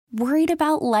Worried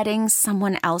about letting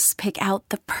someone else pick out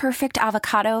the perfect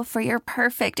avocado for your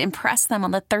perfect impress them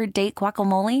on the third date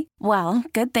guacamole? Well,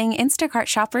 good thing Instacart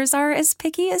shoppers are as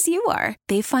picky as you are.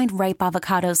 They find ripe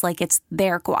avocados like it's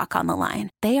their guac on the line.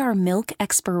 They are milk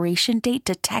expiration date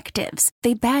detectives.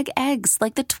 They bag eggs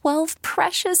like the 12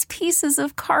 precious pieces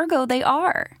of cargo they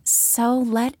are. So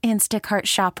let Instacart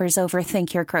shoppers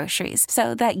overthink your groceries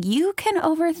so that you can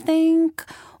overthink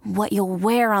what you'll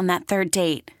wear on that third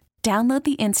date. Download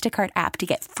the Instacart app to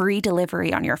get free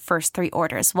delivery on your first 3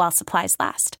 orders while supplies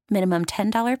last. Minimum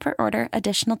 $10 per order.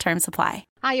 Additional terms apply.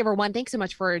 Hi, everyone. Thanks so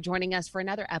much for joining us for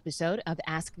another episode of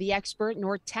Ask the Expert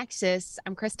North Texas.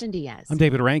 I'm Kristen Diaz. I'm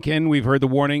David Rankin. We've heard the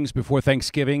warnings before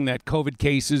Thanksgiving that COVID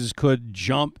cases could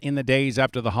jump in the days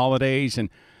after the holidays,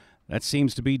 and that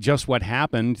seems to be just what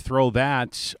happened. Throw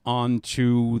that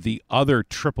onto the other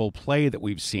triple play that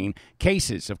we've seen.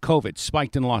 Cases of COVID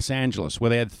spiked in Los Angeles, where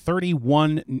they had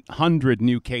 3,100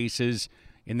 new cases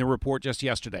in the report just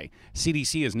yesterday.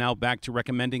 CDC is now back to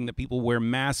recommending that people wear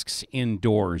masks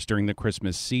indoors during the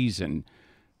Christmas season.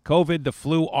 COVID, the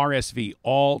flu, RSV,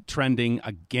 all trending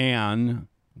again.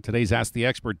 Today's Ask the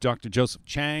Expert, Dr. Joseph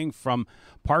Chang from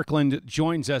Parkland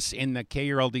joins us in the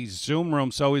KRLD Zoom room.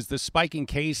 So is the spike in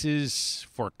cases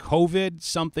for COVID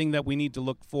something that we need to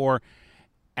look for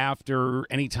after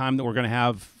any time that we're going to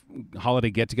have holiday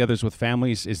get-togethers with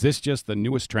families? Is this just the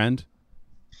newest trend?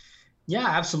 Yeah,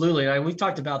 absolutely. We've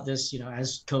talked about this,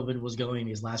 as COVID was going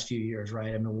these last few years,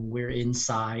 right? I mean, when we're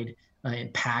inside in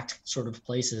packed sort of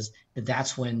places,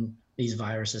 that's when these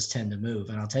viruses tend to move.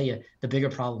 And I'll tell you, the bigger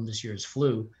problem this year is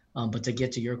flu. But to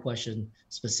get to your question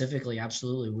specifically,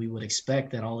 absolutely, we would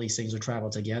expect that all these things would travel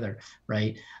together,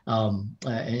 right?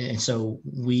 And so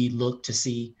we look to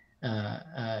see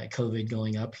COVID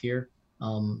going up here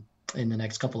in the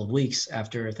next couple of weeks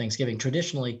after Thanksgiving.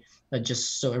 Traditionally,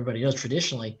 just so everybody knows,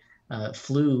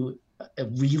 flu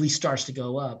really starts to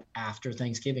go up after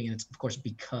Thanksgiving. And it's, of course,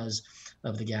 because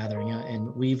of the gathering.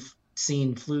 And we've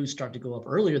seen flu start to go up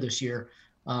earlier this year,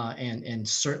 and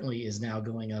certainly is now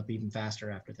going up even faster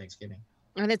after Thanksgiving.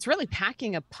 And it's really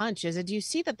packing a punch. Do you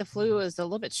see that the flu is a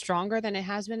little bit stronger than it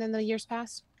has been in the years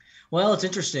past? Well, it's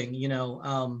interesting,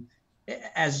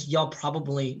 as y'all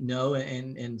probably know,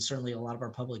 and certainly a lot of our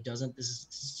public doesn't. This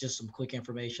is just some quick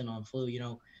information on flu.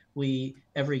 We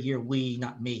every year,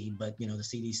 not me, but the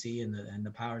CDC and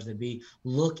the powers that be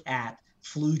look at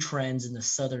flu trends in the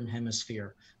Southern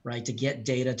Hemisphere, right? To get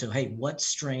data to, hey, what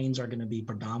strains are going to be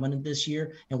predominant this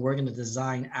year? And we're going to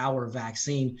design our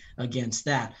vaccine against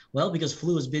that. Well, because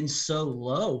flu has been so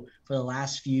low for the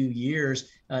last few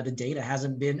years, the data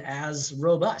hasn't been as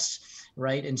robust,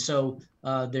 right? And so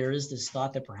there is this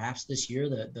thought that perhaps this year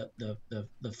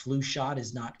the flu shot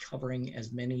is not covering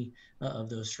as many of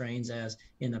those strains as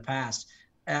in the past.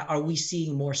 Are we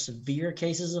seeing more severe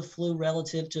cases of flu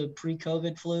relative to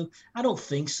pre-COVID flu? I don't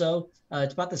think so.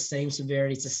 It's about the same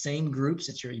severity. It's the same groups.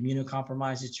 It's your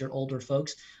immunocompromised. It's your older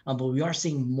folks. But we are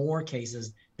seeing more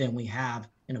cases than we have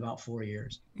in about 4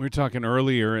 years. We were talking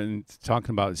earlier and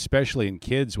talking about especially in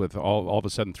kids with all of a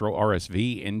sudden throw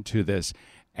RSV into this.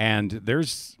 And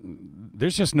there's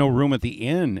just no room at the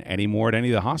inn anymore at any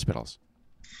of the hospitals.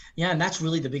 Yeah, and that's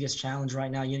really the biggest challenge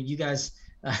right now. You guys,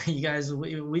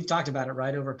 we've talked about it,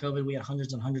 right? Over COVID, we had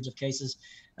hundreds and hundreds of cases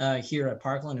here at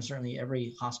Parkland, and certainly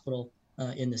every hospital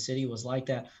in the city was like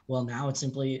that. Well, now it's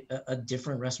simply a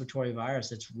different respiratory virus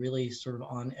that's really sort of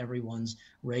on everyone's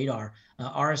radar.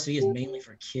 RSV is mainly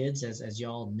for kids, as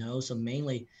y'all know. So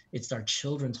mainly it's our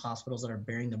children's hospitals that are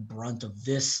bearing the brunt of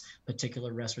this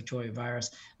particular respiratory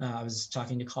virus. I was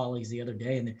talking to colleagues the other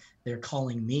day, and they're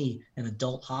calling me an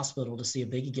adult hospital to see if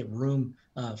they could get room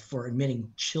for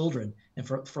admitting children. And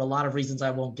for a lot of reasons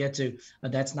I won't get to,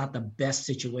 that's not the best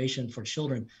situation for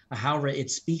children. However,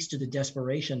 it speaks to the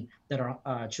desperation that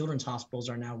our children's hospitals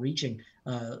are now reaching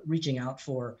out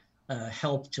for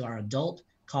help to our adult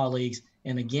colleagues,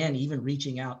 and again, even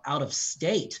reaching out of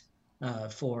state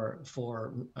for,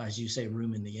 as you say,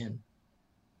 room in the inn.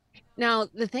 Now,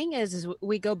 the thing is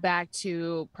we go back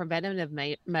to preventative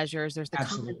measures. There's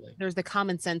the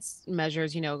common sense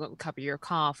measures, cover your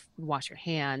cough, wash your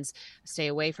hands, stay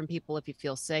away from people if you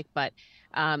feel sick. But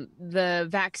the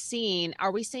vaccine,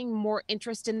 are we seeing more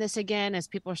interest in this again as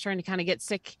people are starting to kind of get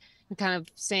sick and kind of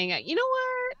saying, you know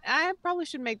what, I probably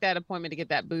should make that appointment to get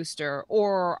that booster?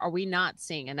 Or are we not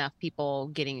seeing enough people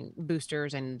getting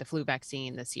boosters and the flu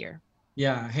vaccine this year?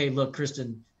 Yeah. Hey, look,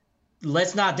 Kristen,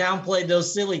 let's not downplay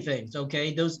those silly things,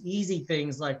 okay? Those easy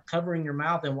things like covering your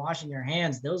mouth and washing your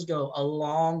hands, those go a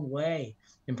long way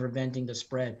in preventing the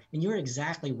spread. And you're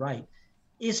exactly right.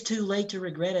 It's too late to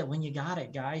regret it when you got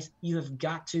it, guys. You have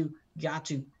got to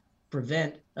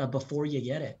prevent before you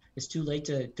get it. It's too late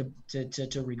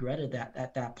to regret it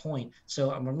at that point.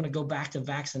 So I'm going to go back to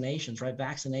vaccinations, right?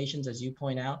 Vaccinations, as you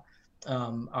point out,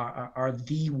 are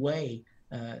the way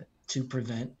to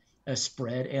prevent a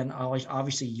spread, and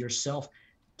obviously yourself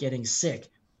getting sick.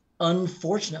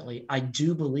 Unfortunately, I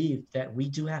do believe that we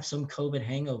do have some COVID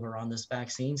hangover on this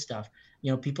vaccine stuff.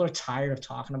 People are tired of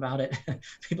talking about it.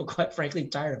 People, quite frankly,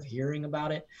 tired of hearing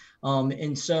about it.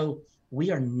 And so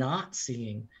we are not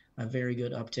seeing a very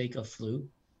good uptake of flu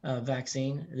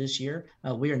vaccine this year.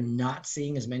 We are not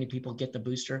seeing as many people get the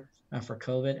booster for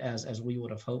COVID as we would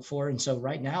have hoped for. And so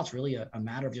right now it's really a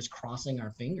matter of just crossing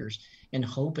our fingers and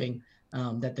hoping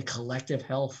that the collective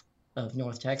health of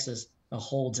North Texas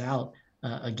holds out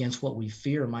against what we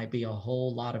fear might be a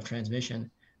whole lot of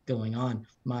transmission going on.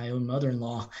 My own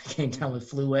mother-in-law came down with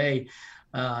flu A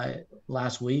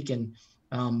last week, and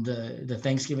the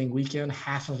Thanksgiving weekend,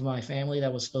 half of my family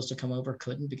that was supposed to come over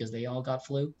couldn't because they all got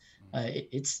flu.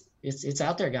 It's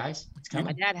out there, guys. It's coming.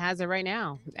 My dad has it right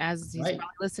now, as he's probably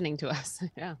listening to us.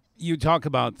 Yeah. You talk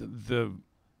about the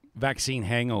vaccine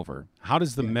hangover. How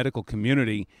does the medical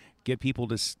community get people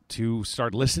to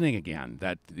start listening again,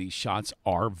 that these shots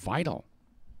are vital?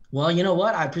 Well, you know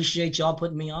what? I appreciate y'all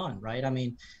putting me on, right? I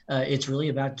mean, it's really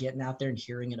about getting out there and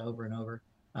hearing it over and over.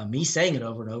 Me saying it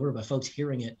over and over, but folks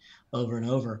hearing it over and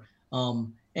over.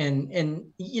 And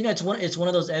it's one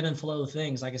of those ebb and flow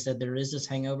things. Like I said, there is this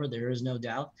hangover, there is no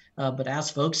doubt. But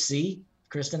as folks see,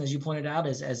 Kristen, as you pointed out,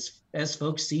 as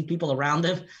folks see people around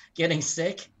them getting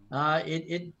sick,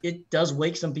 it does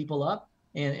wake some people up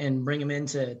and bring them in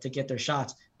to get their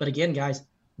shots. But again, guys,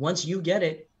 once you get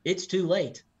it, it's too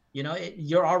late.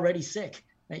 You're already sick.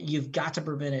 You've got to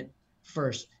prevent it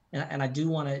first. And I do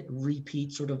want to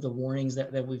repeat sort of the warnings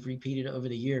that we've repeated over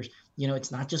the years.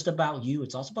 It's not just about you.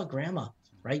 It's also about grandma,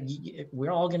 right?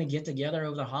 We're all going to get together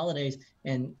over the holidays,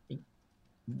 and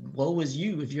woe is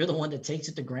you if you're the one that takes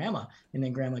it to grandma and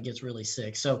then grandma gets really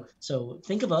sick. So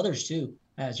think of others too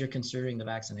as you're considering the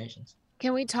vaccinations.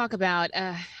 Can we talk about,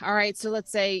 all right, so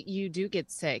let's say you do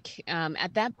get sick.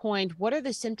 At that point, what are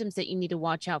the symptoms that you need to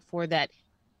watch out for that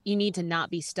you need to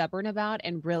not be stubborn about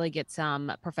and really get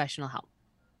some professional help?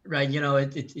 Right.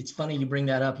 It's funny you bring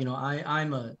that up.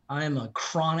 I'm a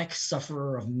chronic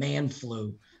sufferer of man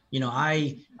flu.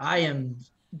 I am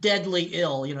deadly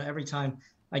ill, every time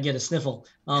I get a sniffle.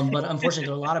 But unfortunately,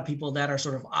 there are a lot of people that are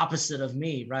sort of opposite of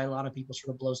me, right? A lot of people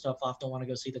sort of blow stuff off, don't want to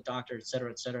go see the doctor, et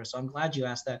cetera, et cetera. So I'm glad you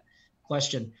asked that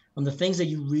question. The things that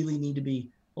you really need to be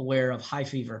aware of: high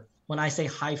fever. When I say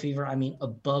high fever, I mean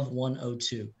above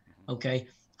 102. Okay.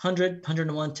 100,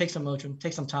 101, take some Motrin,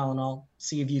 take some Tylenol,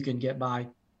 see if you can get by,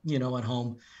 at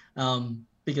home,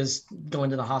 because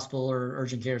going to the hospital or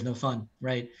urgent care is no fun,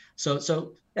 right?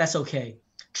 So that's okay.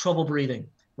 Trouble breathing,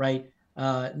 right?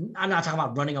 I'm not talking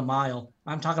about running a mile.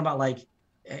 I'm talking about like,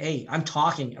 hey, I'm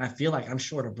talking and I feel like I'm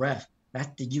short of breath.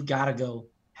 You gotta go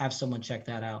have someone check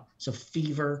that out. So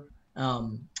fever,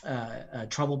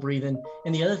 trouble breathing.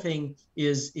 And the other thing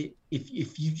is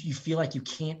if you feel like you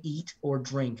can't eat or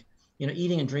drink,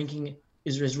 eating and drinking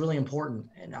is really important.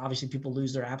 And obviously people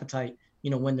lose their appetite,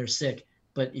 when they're sick.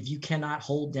 But if you cannot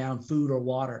hold down food or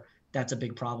water, that's a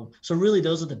big problem. So really,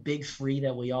 those are the big three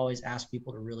that we always ask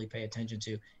people to really pay attention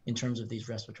to in terms of these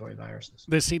respiratory viruses.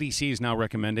 The CDC is now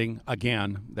recommending,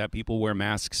 again, that people wear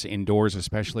masks indoors,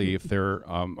 especially if they're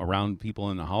around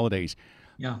people in the holidays.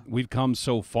 Yeah. We've come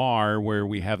so far where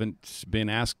we haven't been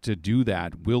asked to do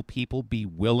that. Will people be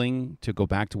willing to go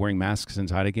back to wearing masks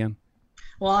inside again?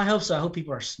 Well, I hope so. I hope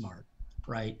people are smart,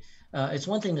 right? It's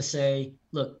one thing to say,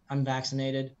 look, I'm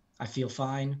vaccinated. I feel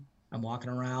fine. I'm walking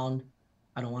around.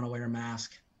 I don't want to wear a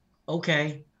mask.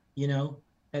 Okay.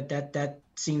 That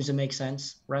seems to make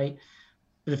sense, right?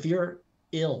 But if you're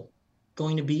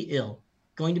going to be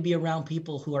around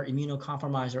people who are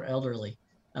immunocompromised or elderly,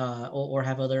 or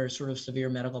have other sort of severe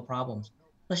medical problems,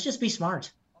 let's just be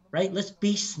smart, right? Let's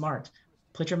be smart.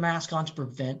 Put your mask on to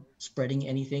prevent spreading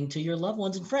anything to your loved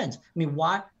ones and friends. I mean,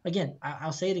 why? Again,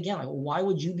 I'll say it again. Like, why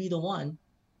would you be the one?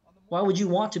 Why would you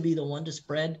want to be the one to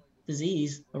spread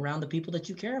disease around the people that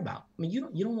you care about? I mean, you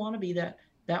don't want to be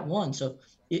that one. So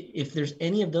if there's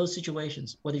any of those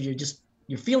situations, whether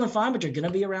you're feeling fine, but you're going to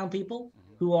be around people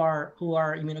who are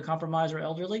immunocompromised or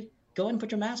elderly, go ahead and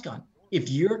put your mask on. If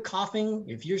you're coughing,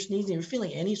 if you're sneezing, if you're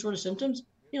feeling any sort of symptoms,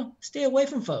 stay away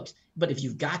from folks. But if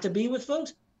you've got to be with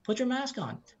folks, put your mask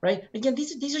on, right? Again,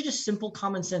 these are just simple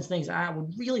common sense things. I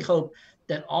would really hope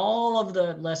that all of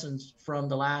the lessons from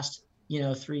the last,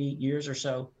 3 years or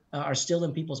so are still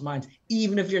in people's minds,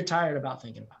 even if you're tired about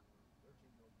thinking about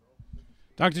it.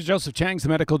 Dr. Joseph Chang's the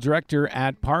medical director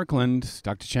at Parkland.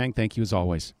 Dr. Chang, thank you as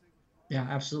always. Yeah,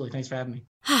 absolutely. Thanks for having me.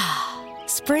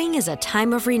 Spring is a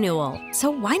time of renewal, so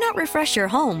why not refresh your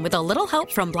home with a little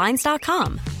help from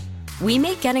Blinds.com? We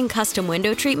make getting custom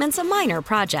window treatments a minor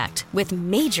project with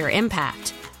major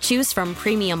impact. Choose from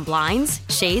premium blinds,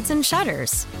 shades, and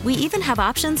shutters. We even have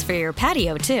options for your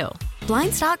patio, too.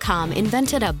 Blinds.com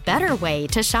invented a better way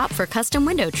to shop for custom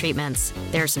window treatments.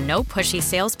 There's no pushy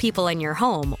salespeople in your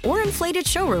home or inflated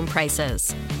showroom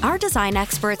prices. Our design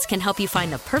experts can help you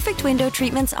find the perfect window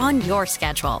treatments on your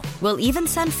schedule. We'll even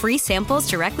send free samples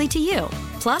directly to you.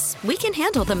 Plus, we can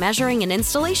handle the measuring and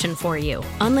installation for you.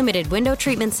 Unlimited window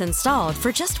treatments installed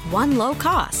for just one low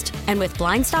cost. And with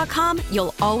Blinds.com,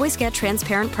 you'll always get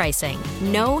transparent pricing.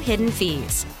 No hidden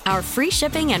fees. Our free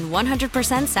shipping and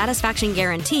 100% satisfaction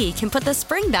guarantee can put the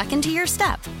spring back into your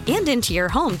step and into your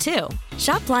home, too.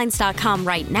 Shop Blinds.com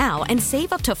right now and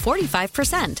save up to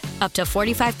 45%. Up to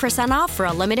 45% off for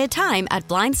a limited time at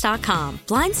Blinds.com.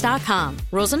 Blinds.com.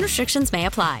 Rules and restrictions may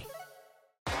apply.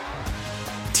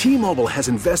 T-Mobile has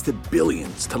invested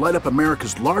billions to light up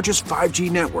America's largest 5G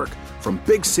network, from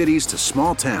big cities to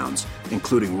small towns,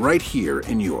 including right here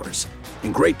in yours.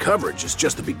 And great coverage is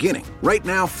just the beginning. Right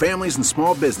now, families and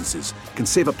small businesses can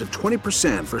save up to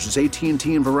 20% versus AT&T and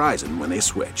Verizon when they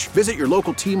switch. Visit your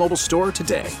local T-Mobile store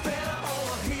today.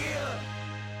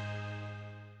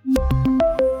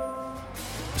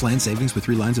 Plan savings with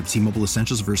 3 lines of T-Mobile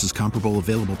Essentials versus comparable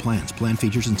available plans. Plan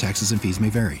features and taxes and fees may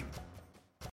vary.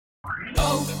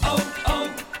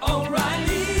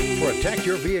 Protect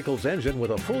your vehicle's engine with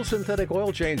a full synthetic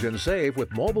oil change and save with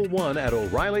Mobil 1 at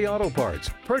O'Reilly Auto Parts.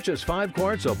 Purchase 5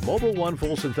 quarts of Mobil 1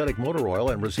 full synthetic motor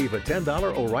oil and receive a $10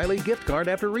 O'Reilly gift card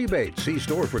after rebate. See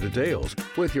store for details.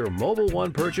 With your Mobil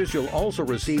 1 purchase, you'll also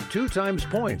receive 2 times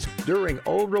points during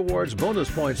O Rewards Bonus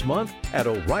Points Month at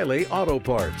O'Reilly Auto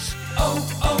Parts.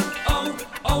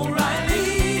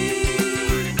 O'Reilly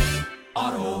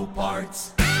Auto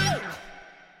Parts.